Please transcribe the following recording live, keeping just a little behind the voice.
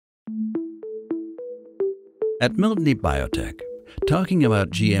At Miltenyi Biotec, talking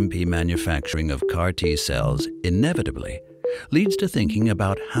about GMP manufacturing of CAR T cells inevitably leads to thinking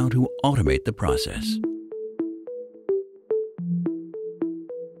about how to automate the process.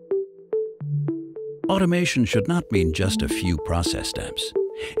 Automation should not mean just a few process steps.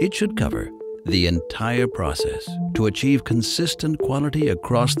 It should cover the entire process to achieve consistent quality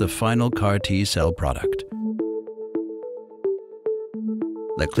across the final CAR T cell product.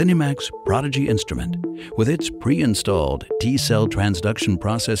 The CliniMACS Prodigy instrument, with its pre-installed T-cell transduction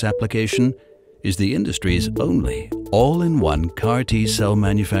process application, is the industry's only all-in-one CAR T-cell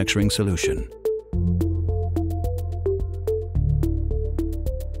manufacturing solution.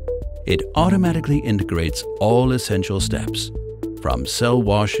 It automatically integrates all essential steps, from cell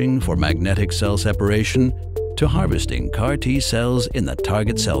washing for magnetic cell separation to harvesting CAR T cells in the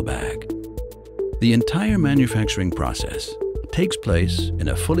target cell bag. The entire manufacturing process takes place in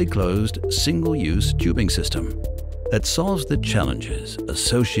a fully closed, single-use tubing system that solves the challenges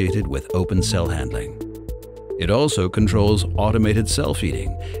associated with open cell handling. It also controls automated cell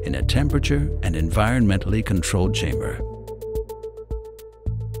feeding in a temperature and environmentally controlled chamber.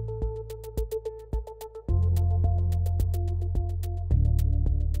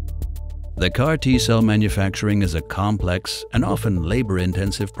 The CAR T-cell manufacturing is a complex and often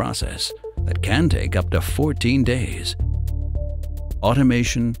labor-intensive process that can take up to 14 days.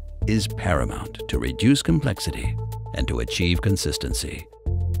 Automation is paramount to reduce complexity and to achieve consistency.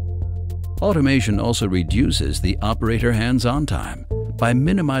 Automation also reduces the operator hands-on time by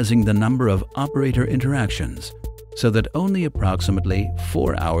minimizing the number of operator interactions so that only approximately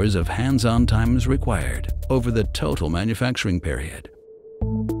 4 hours of hands-on time is required over the total manufacturing period.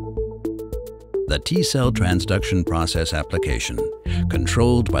 The T-cell transduction process application,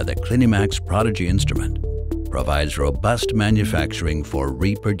 controlled by the CliniMACS Prodigy instrument, provides robust manufacturing for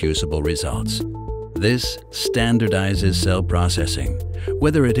reproducible results. This standardizes cell processing,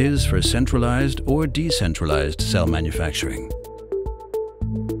 whether it is for centralized or decentralized cell manufacturing.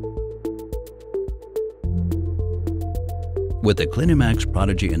 With the CliniMACS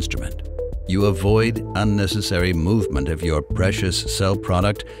Prodigy instrument, you avoid unnecessary movement of your precious cell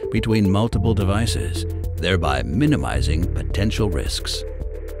product between multiple devices, thereby minimizing potential risks.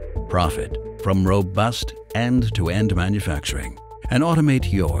 Profit from robust end-to-end manufacturing and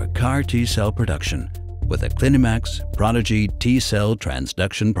automate your CAR T-cell production with the CliniMACS Prodigy T-cell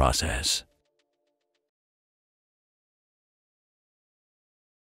transduction process.